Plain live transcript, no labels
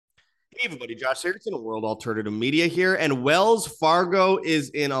Hey everybody, Josh Sigurdson of World Alternative Media here, and Wells Fargo is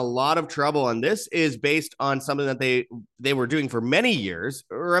in a lot of trouble, and this is based on something that they were doing for many years.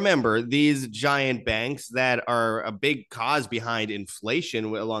 Remember, these giant banks that are a big cause behind inflation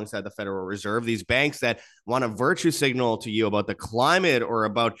alongside the Federal Reserve, these banks that want to virtue signal to you about the climate or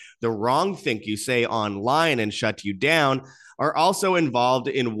about the wrong thing you say online and shut you down, are also involved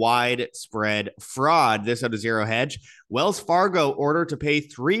in widespread fraud. This out of Zero Hedge. Wells Fargo ordered to pay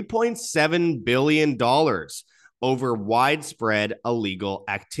 $3.7 billion over widespread illegal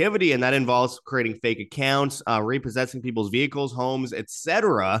activity. And that involves creating fake accounts, repossessing people's vehicles, homes,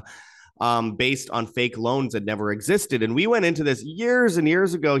 etc., based on fake loans that never existed. And we went into this years and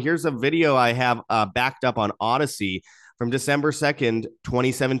years ago. Here's a video I have backed up on Odyssey from December 2nd,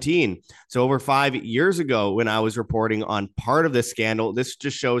 2017. So over 5 years ago, when I was reporting on part of this scandal, this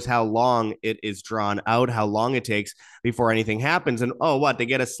just shows how long it is drawn out, how long it takes before anything happens. And oh, what, they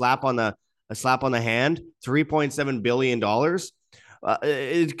get a slap on the hand, $3.7 billion.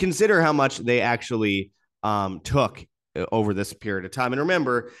 Consider how much they actually took over this period of time. And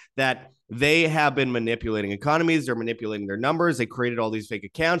remember that they have been manipulating economies. They're manipulating their numbers. They created all these fake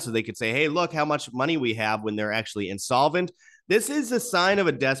accounts so they could say, hey, look how much money we have when they're actually insolvent. This is a sign of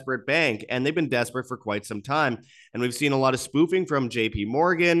a desperate bank, and they've been desperate for quite some time. And we've seen a lot of spoofing from JP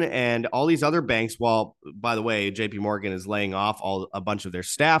Morgan and all these other banks. Well, by the way, JP Morgan is laying off a bunch of their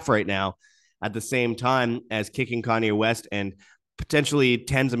staff right now at the same time as kicking Kanye West and potentially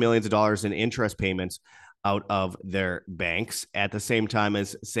tens of millions of dollars in interest payments out of their banks, at the same time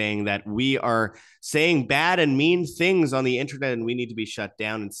as saying that we are saying bad and mean things on the internet and we need to be shut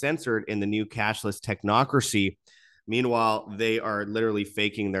down and censored in the new cashless technocracy. Meanwhile, they are literally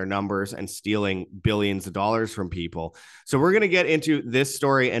faking their numbers and stealing billions of dollars from people. So we're going to get into this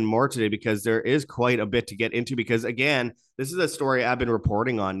story and more today because there is quite a bit to get into because, again, this is a story I've been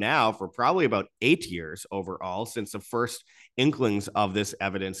reporting on now for probably about 8 years overall since the first inklings of this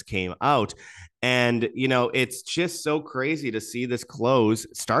evidence came out. And, it's just so crazy to see this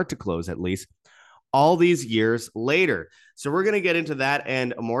start to close at least, all these years later. So we're going to get into that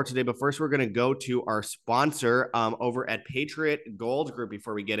and more today. But first, we're going to go to our sponsor over at Patriot Gold Group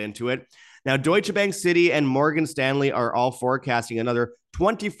before we get into it. Now, Deutsche Bank, Citi, and Morgan Stanley are all forecasting another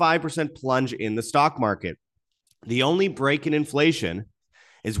 25% plunge in the stock market. The only break in inflation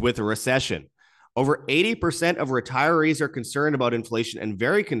is with a recession. Over 80% of retirees are concerned about inflation and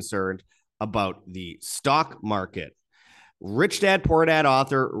very concerned about the stock market. Rich Dad Poor Dad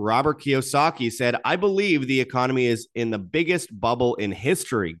author Robert Kiyosaki said, I believe the economy is in the biggest bubble in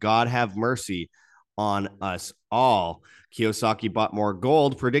history. God have mercy on us all. Kiyosaki bought more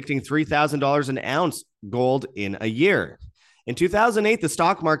gold, predicting $3,000 an ounce gold in a year. In 2008, the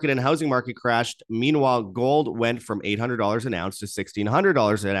stock market and housing market crashed. Meanwhile, gold went from $800 an ounce to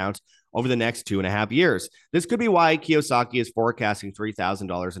 $1,600 an ounce over the next 2.5 years. This could be why Kiyosaki is forecasting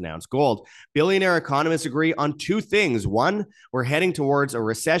 $3,000 an ounce gold. Billionaire economists agree on two things. One, we're heading towards a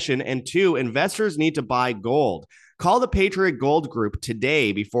recession. And two, investors need to buy gold. Call the Patriot Gold Group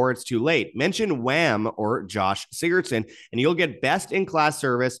today before it's too late. Mention Wham or Josh Sigurdson, and you'll get best-in-class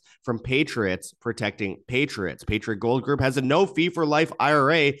service from Patriots protecting Patriots. Patriot Gold Group has a no-fee-for-life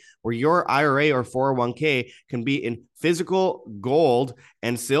IRA where your IRA or 401k can be in physical gold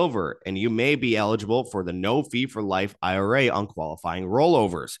and silver, and you may be eligible for the no-fee-for-life IRA on qualifying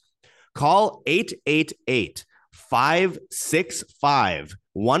rollovers. Call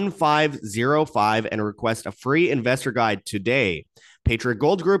 888-565-1505 and request a free investor guide today. Patriot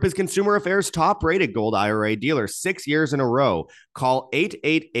Gold Group is Consumer Affairs' top-rated gold IRA dealer 6 years in a row. Call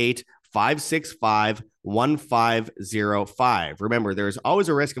 888-565-1505. Remember, there is always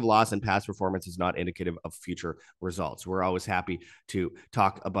a risk of loss, and past performance is not indicative of future results. We're always happy to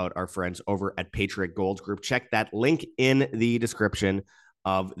talk about our friends over at Patriot Gold Group. Check that link in the description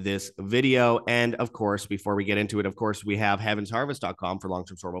of this video. And of course, before we get into it, of course, we have heavensharvest.com for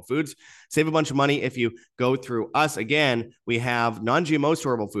long-term storable foods. Save a bunch of money if you go through us. Again, we have non-GMO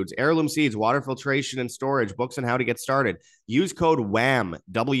storable foods, heirloom seeds, water filtration and storage, books on how to get started. Use code WHAM,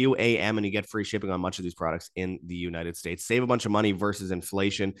 W-A-M, and you get free shipping on much of these products in the United States. Save a bunch of money versus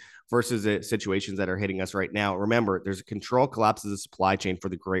inflation, versus the situations that are hitting us right now. Remember, there's a control collapse of the supply chain for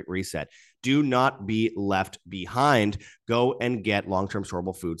the Great Reset. Do not be left behind. Go and get long-term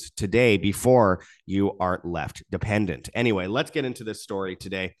storable foods today before you are left dependent. Anyway, let's get into this story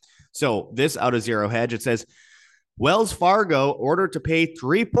today. So this out of Zero Hedge, it says, Wells Fargo ordered to pay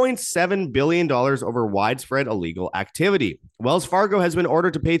 $3.7 billion over widespread illegal activity. Wells Fargo has been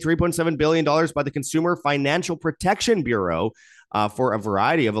ordered to pay $3.7 billion by the Consumer Financial Protection Bureau for a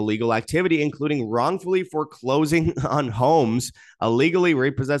variety of illegal activity, including wrongfully foreclosing on homes, illegally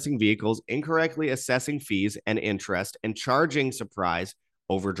repossessing vehicles, incorrectly assessing fees and interest, and charging surprise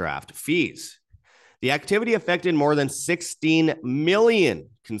overdraft fees. The activity affected more than 16 million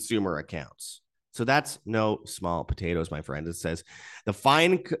consumer accounts. So that's no small potatoes, my friend. It says the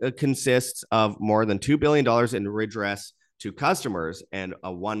fine consists of more than $2 billion in redress to customers and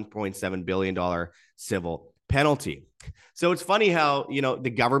a $1.7 billion civil penalty. So it's funny how, the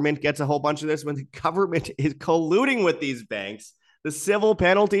government gets a whole bunch of this when the government is colluding with these banks. The civil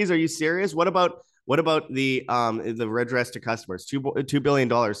penalties, are you serious? What about the redress to customers? $2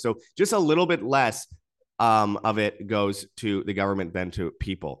 billion. So just a little bit less of it goes to the government than to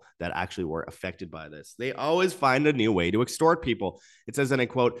people that actually were affected by this. They always find a new way to extort people. It says, and I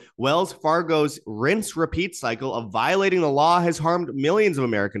quote, Wells Fargo's rinse repeat cycle of violating the law has harmed millions of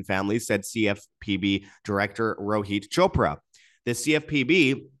American families, said CFPB Director Rohit Chopra. The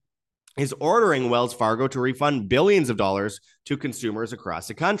CFPB is ordering Wells Fargo to refund billions of dollars to consumers across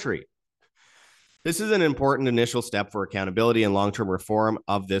the country. This is an important initial step for accountability and long-term reform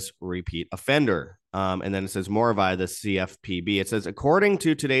of this repeat offender. And then it says more via the CFPB. It says, according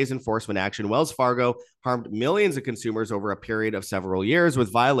to today's enforcement action, Wells Fargo harmed millions of consumers over a period of several years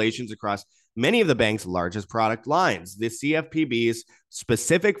with violations across many of the bank's largest product lines. The CFPB's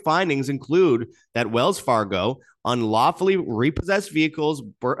specific findings include that Wells Fargo unlawfully repossessed vehicles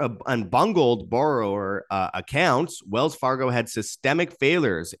and bungled borrower accounts. Wells Fargo had systemic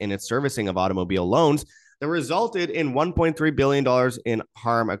failures in its servicing of automobile loans that resulted in $1.3 billion in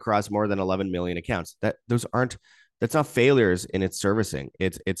harm across more than 11 million accounts. That's not failures in its servicing.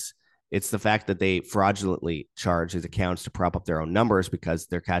 It's the fact that they fraudulently charge these accounts to prop up their own numbers because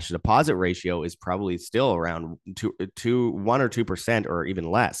their cash to deposit ratio is probably still around 1 or 2% or even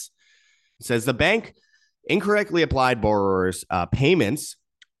less. It says the bank incorrectly applied borrowers' payments,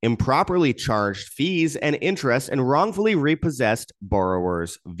 improperly charged fees and interest, and wrongfully repossessed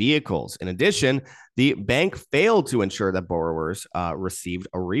borrowers' vehicles. In addition, the bank failed to ensure that borrowers received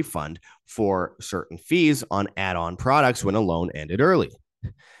a refund for certain fees on add-on products when a loan ended early.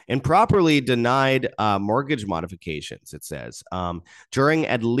 Improperly denied mortgage modifications, it says. During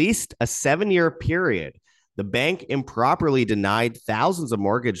at least a 7-year period, the bank improperly denied thousands of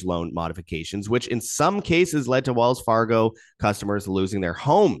mortgage loan modifications, which in some cases led to Wells Fargo customers losing their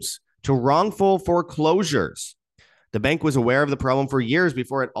homes to wrongful foreclosures. The bank was aware of the problem for years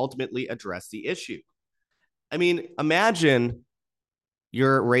before it ultimately addressed the issue. I mean, imagine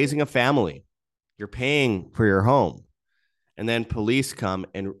you're raising a family, you're paying for your home, and then police come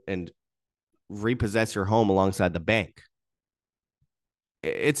and repossess your home alongside the bank.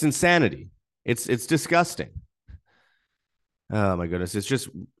 It's insanity. It's disgusting. Oh my goodness. It's just,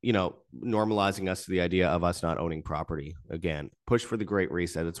 normalizing us to the idea of us not owning property. Again, push for the Great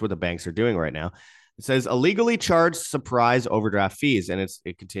Reset. It's what the banks are doing right now. It says illegally charged surprise overdraft fees. And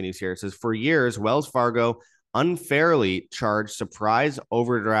it continues here. It says for years, Wells Fargo unfairly charged surprise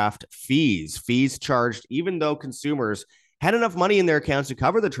overdraft fees charged even though consumers had enough money in their accounts to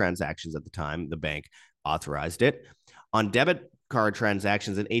cover the transactions at the time the bank authorized it on debit card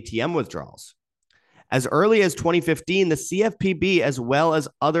transactions and ATM withdrawals. As early as 2015, the CFPB, as well as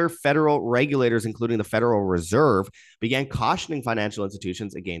other federal regulators, including the Federal Reserve, began cautioning financial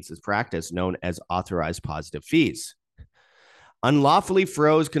institutions against this practice known as authorized positive fees. Unlawfully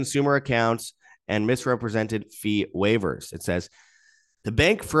froze consumer accounts and misrepresented fee waivers. It says, the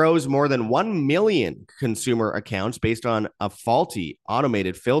bank froze more than 1 million consumer accounts based on a faulty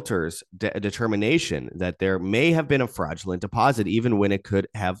automated filters determination that there may have been a fraudulent deposit, even when it could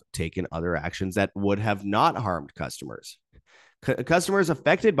have taken other actions that would have not harmed customers. Customers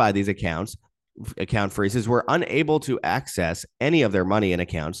affected by these account freezes were unable to access any of their money in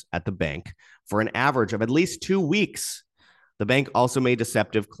accounts at the bank for an average of at least 2 weeks. The bank also made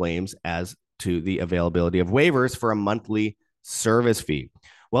deceptive claims as to the availability of waivers for a monthly service fee.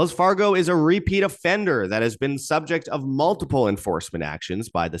 Wells Fargo is a repeat offender that has been subject of multiple enforcement actions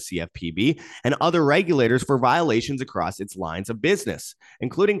by the CFPB and other regulators for violations across its lines of business,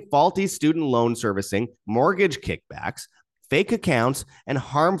 including faulty student loan servicing, mortgage kickbacks, fake accounts, and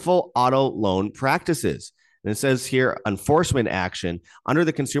harmful auto loan practices. And it says here, enforcement action under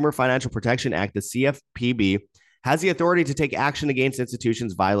the Consumer Financial Protection Act, the CFPB has the authority to take action against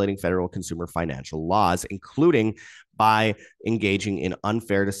institutions violating federal consumer financial laws, including by engaging in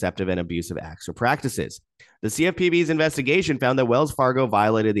unfair, deceptive, and abusive acts or practices. The CFPB's investigation found that Wells Fargo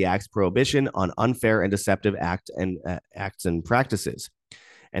violated the Act's prohibition on unfair and deceptive acts and practices.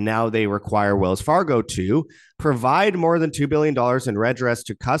 And now they require Wells Fargo to provide more than $2 billion in redress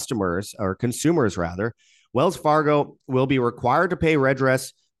to customers, or consumers rather. Wells Fargo will be required to pay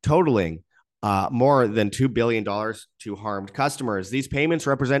redress totaling more than $2 billion to harmed customers. These payments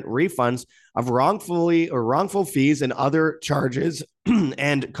represent refunds of wrongful fees and other charges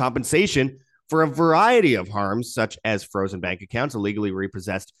and compensation for a variety of harms, such as frozen bank accounts, illegally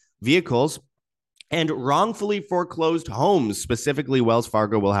repossessed vehicles, and wrongfully foreclosed homes. Specifically, Wells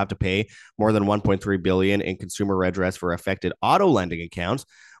Fargo will have to pay more than $1.3 billion in consumer redress for affected auto lending accounts,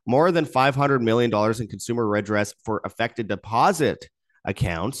 more than $500 million in consumer redress for affected deposit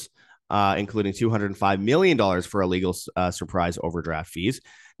accounts, including $205 million for illegal surprise overdraft fees,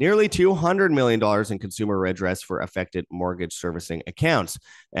 nearly $200 million in consumer redress for affected mortgage servicing accounts.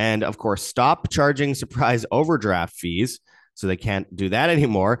 And of course, stop charging surprise overdraft fees, so they can't do that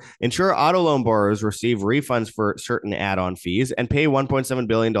anymore. Ensure auto loan borrowers receive refunds for certain add-on fees, and pay $1.7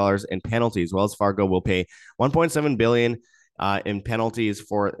 billion in penalties. Wells Fargo will pay $1.7 billion in penalties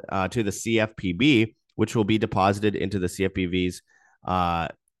to the CFPB, which will be deposited into the CFPB's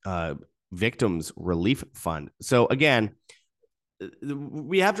Victims Relief Fund. So again,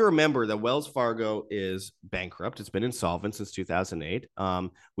 we have to remember that Wells Fargo is bankrupt. It's been insolvent since 2008.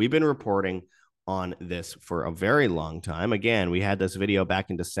 We've been reporting on this for a very long time. Again, we had this video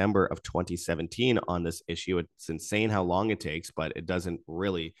back in December of 2017 on this issue. It's insane how long it takes, but it doesn't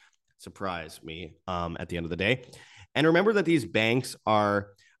really surprise me at the end of the day. And remember that these banks are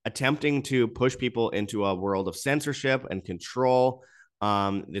attempting to push people into a world of censorship and control.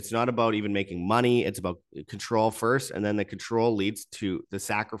 It's not about even making money. It's about control first. And then the control leads to the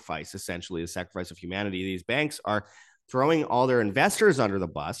sacrifice, essentially the sacrifice of humanity. These banks are throwing all their investors under the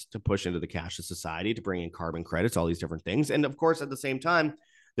bus to push into the cashless society, to bring in carbon credits, all these different things. And of course, at the same time,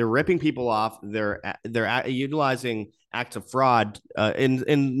 they're ripping people off. They're utilizing acts of fraud.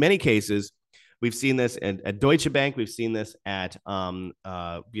 In many cases, we've seen this at Deutsche Bank. We've seen this at Monte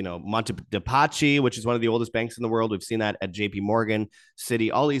dei Paschi, which is one of the oldest banks in the world. We've seen that at JP Morgan,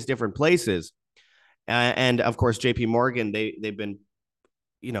 Citi, all these different places. And of course, JP Morgan, they've been,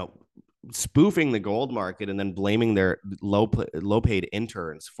 spoofing the gold market and then blaming their low paid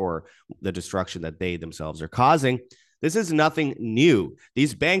interns for the destruction that they themselves are causing. This is nothing new.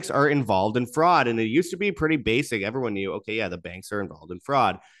 These banks are involved in fraud, and it used to be pretty basic. Everyone knew, okay, yeah, the banks are involved in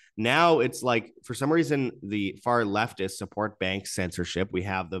fraud. Now it's like, for some reason, the far leftists support bank censorship. We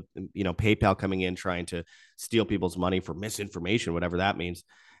have the PayPal coming in trying to steal people's money for misinformation, whatever that means,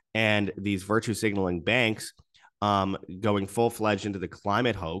 and these virtue signaling banks going full-fledged into the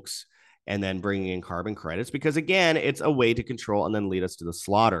climate hoax, and then bringing in carbon credits, because again, it's a way to control and then lead us to the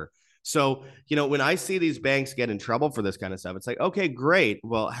slaughter. So, when I see these banks get in trouble for this kind of stuff, it's like, okay, great.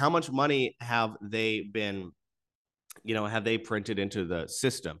 Well, how much money have they been, have they printed into the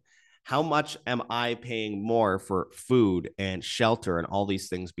system? How much am I paying more for food and shelter and all these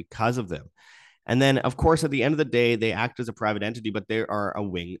things because of them? And then, of course, at the end of the day, they act as a private entity, but they are a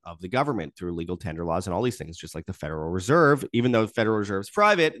wing of the government through legal tender laws and all these things, just like the Federal Reserve. Even though the Federal Reserve is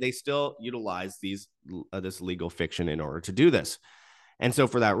private, they still utilize this legal fiction in order to do this. And so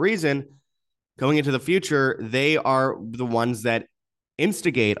for that reason, going into the future, they are the ones that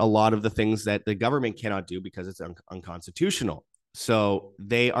instigate a lot of the things that the government cannot do because it's unconstitutional. So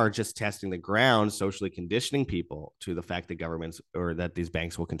they are just testing the ground, socially conditioning people to the fact that governments, or that these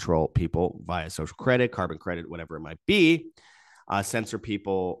banks, will control people via social credit, carbon credit, whatever it might be, censor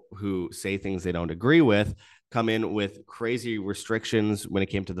people who say things they don't agree with, come in with crazy restrictions when it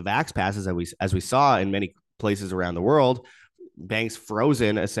came to the vax passes, as we saw in many places around the world. Banks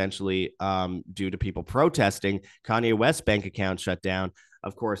frozen, essentially, due to people protesting. Kanye West's bank account shut down.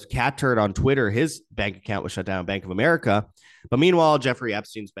 Of course, Cat Turd on Twitter, his bank account was shut down, Bank of America. But meanwhile, Jeffrey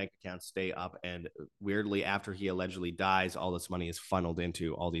Epstein's bank accounts stay up. And weirdly, after he allegedly dies, all this money is funneled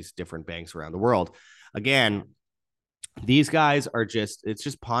into all these different banks around the world. Again, these guys are it's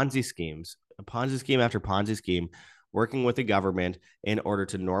just Ponzi schemes, a Ponzi scheme after Ponzi scheme, working with the government in order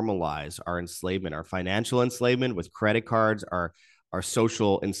to normalize our enslavement, our financial enslavement with credit cards, our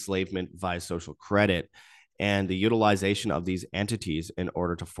social enslavement via social credit, and the utilization of these entities in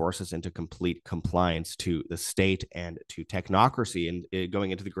order to force us into complete compliance to the state and to technocracy, and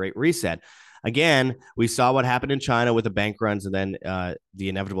going into the Great Reset. Again, we saw what happened in China with the bank runs, and then the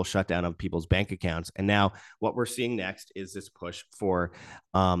inevitable shutdown of people's bank accounts. And now what we're seeing next is this push for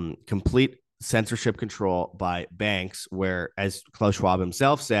complete censorship control by banks, where, as Klaus Schwab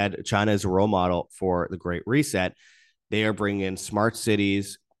himself said, China is a role model for the Great Reset. They are bringing in smart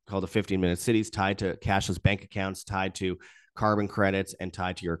cities called the 15-minute cities, tied to cashless bank accounts, tied to carbon credits, and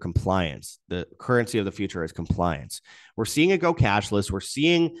tied to your compliance. The currency of the future is compliance. We're seeing it go cashless. We're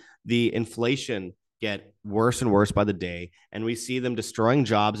seeing the inflation get worse and worse by the day, and we see them destroying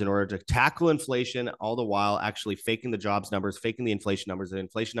jobs in order to tackle inflation, all the while actually faking the jobs numbers, faking the inflation numbers. The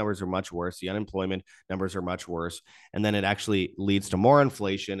inflation numbers are much worse. The unemployment numbers are much worse. And then it actually leads to more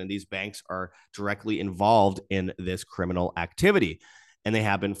inflation, and these banks are directly involved in this criminal activity. And they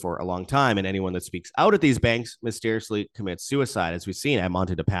have been for a long time. And anyone that speaks out at these banks mysteriously commits suicide, as we've seen at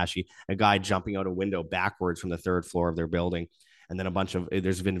Monte de Paschi, a guy jumping out a window backwards from the third floor of their building. And then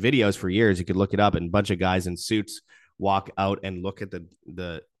there's been videos for years, you could look it up, and a bunch of guys in suits walk out and look at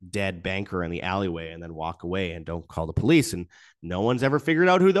the dead banker in the alleyway and then walk away and don't call the police. And no one's ever figured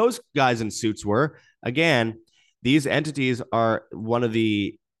out who those guys in suits were. Again, these entities are one of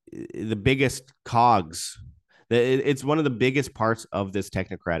the biggest cogs. It's one of the biggest parts of this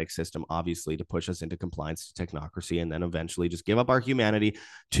technocratic system, obviously, to push us into compliance to technocracy and then eventually just give up our humanity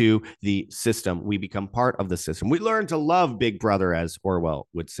to the system. We become part of the system. We learn to love Big Brother, as Orwell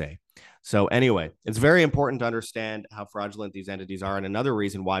would say. So anyway, it's very important to understand how fraudulent these entities are. And another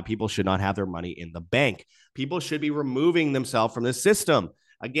reason why people should not have their money in the bank. People should be removing themselves from this system.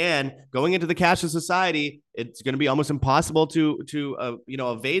 Again, going into the cashless society, it's going to be almost impossible to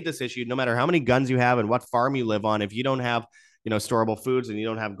evade this issue, no matter how many guns you have and what farm you live on. If you don't have storable foods, and you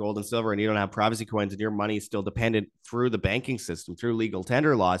don't have gold and silver, and you don't have privacy coins, and your money is still dependent through the banking system, through legal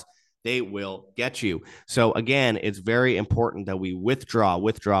tender laws, they will get you. So again, it's very important that we withdraw.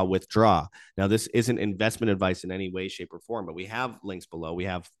 Now, this isn't investment advice in any way, shape, or form, but we have links below. We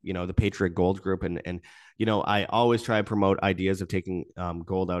have, the Patriot Gold Group, and I always try to promote ideas of taking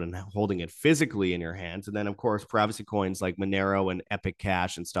gold out and holding it physically in your hands. And then, of course, privacy coins like Monero and Epic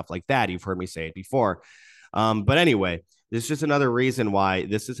Cash and stuff like that. You've heard me say it before. But anyway, this is just another reason why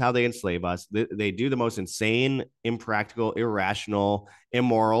this is how they enslave us. They do the most insane, impractical, irrational,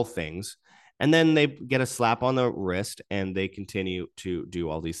 immoral things. And then they get a slap on the wrist and they continue to do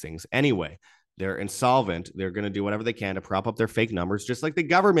all these things anyway. They're insolvent. They're going to do whatever they can to prop up their fake numbers, just like the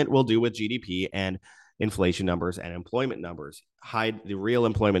government will do with GDP and inflation numbers and employment numbers. Hide the real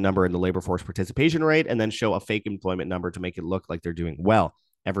employment number and the labor force participation rate, and then show a fake employment number to make it look like they're doing well.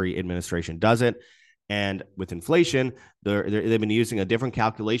 Every administration does it. And with inflation, they've been using a different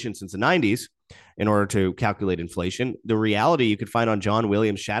calculation since the 90s in order to calculate inflation. The reality you could find on John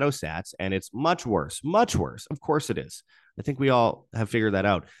Williams' Shadow Sats, and it's much worse, much worse. Of course it is. I think we all have figured that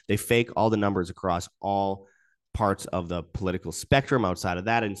out. They fake all the numbers across all parts of the political spectrum, outside of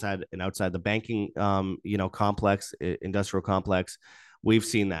that, inside and outside the banking, complex, industrial complex. We've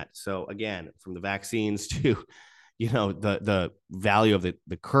seen that. So again, from the vaccines to, the value of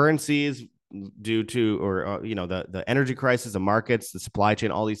the currencies due to, or the energy crisis, the markets, the supply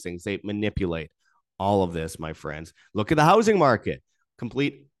chain, all these things, they manipulate all of this, my friends. Look at the housing market,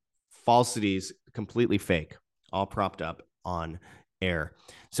 complete falsities, completely fake, all propped up on air.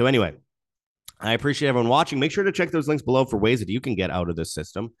 So anyway, I appreciate everyone watching. Make sure to check those links below for ways that you can get out of this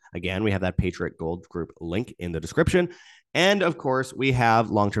system. Again, we have that Patriot Gold Group link in the description. And of course, we have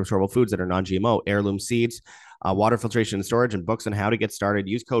long-term storable foods that are non-GMO, heirloom seeds, water filtration and storage, and books on how to get started.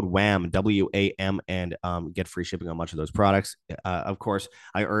 Use code WAM, W-A-M, and get free shipping on much of those products. Of course,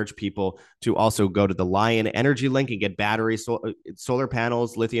 I urge people to also go to the Lion Energy link and get batteries, solar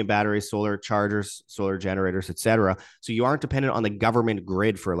panels, lithium batteries, solar chargers, solar generators, etc. So you aren't dependent on the government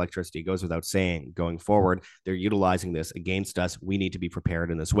grid for electricity. It goes without saying. Going forward, they're utilizing this against us. We need to be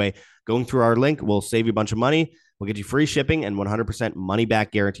prepared in this way. Going through our link will save you a bunch of money. We'll get you free shipping and 100% money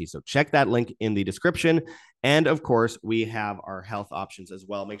back guarantee. So check that link in the description. And of course, we have our health options as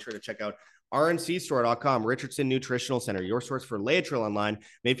well. Make sure to check out rncstore.com, Richardson Nutritional Center, your source for Laetrile online,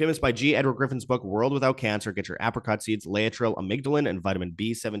 made famous by G. Edward Griffin's book, World Without Cancer. Get your apricot seeds, Laetrile, amygdalin, and vitamin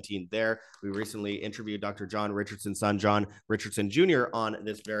B17 there. We recently interviewed Dr. John Richardson's son, John Richardson Jr., on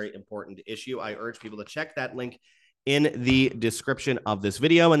this very important issue. I urge people to check that link in the description of this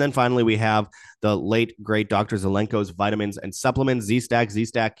video. And then finally, we have the late, great Dr. Zelenko's vitamins and supplements, Z-Stack,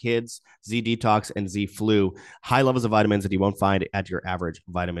 Z-Stack Kids, Z-Detox, and Z-Flu. High levels of vitamins that you won't find at your average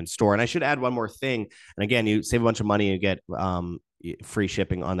vitamin store. And I should add one more thing. And again, you save a bunch of money and get free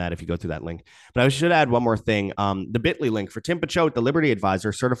shipping on that if you go through that link. But I should add one more thing. The bit.ly link for Tim Pachote, the Liberty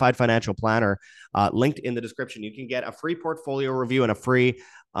Advisor, certified financial planner, linked in the description. You can get a free portfolio review and a free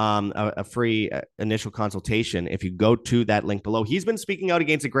a free initial consultation if you go to that link below. He's been speaking out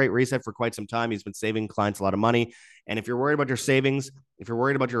against a great reset for quite some time. He's been saving clients a lot of money. And if you're worried about your savings, if you're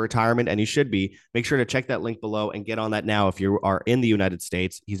worried about your retirement, and you should be, make sure to check that link below and get on that now if you are in the United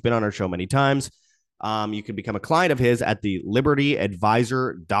States. He's been on our show many times. You can become a client of his at the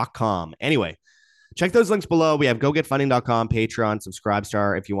libertyadvisor.com. Anyway, check those links below. We have gogetfunding.com, Patreon,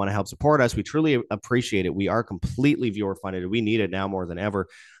 Subscribestar. If you want to help support us, we truly appreciate it. We are completely viewer funded. We need it now more than ever.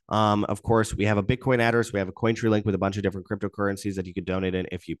 Of course, we have a Bitcoin address. We have a Cointree link with a bunch of different cryptocurrencies that you could donate in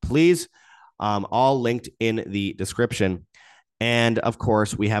if you please. All linked in the description. And of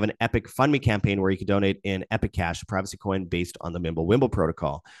course, we have an Epic Fund Me campaign where you can donate in Epic Cash, a privacy coin based on the Mimblewimble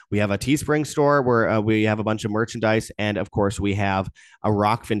protocol. We have a Teespring store where we have a bunch of merchandise. And of course, we have a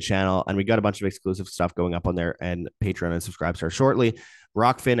Rockfin channel, and we got a bunch of exclusive stuff going up on there, and Patreon and Subscribestar shortly.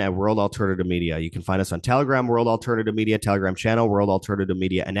 Rockfin at World Alternative Media. You can find us on Telegram, World Alternative Media, Telegram channel, World Alternative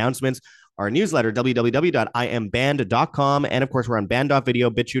Media announcements, our newsletter, www.imband.com. And of course, we're on band.video,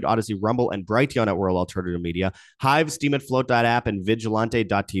 BitChute, Odyssey, Rumble, and Brighteon at World Alternative Media, Hive, Steam at Float.app, and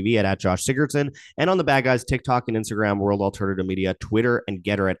Vigilante.tv at Josh Sigurdson. And on the bad guys, TikTok and Instagram, World Alternative Media, Twitter and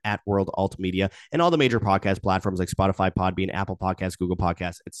Getter at World Alt Media, and all the major podcast platforms like Spotify, Podbean, Apple Podcasts, Google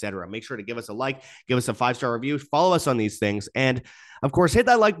Podcasts, etc. Make sure to give us a like, give us a 5-star review, follow us on these things, and of course, hit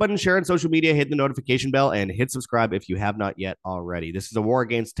that like button, share on social media, hit the notification bell, and hit subscribe if you have not yet already. This is a war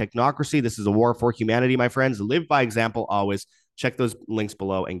against technocracy. This is a war for humanity, my friends. Live by example always. Check those links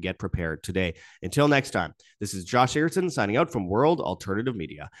below and get prepared today. Until next time, this is Josh Sigurdson signing out from World Alternative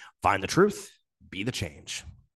Media. Find the truth, be the change.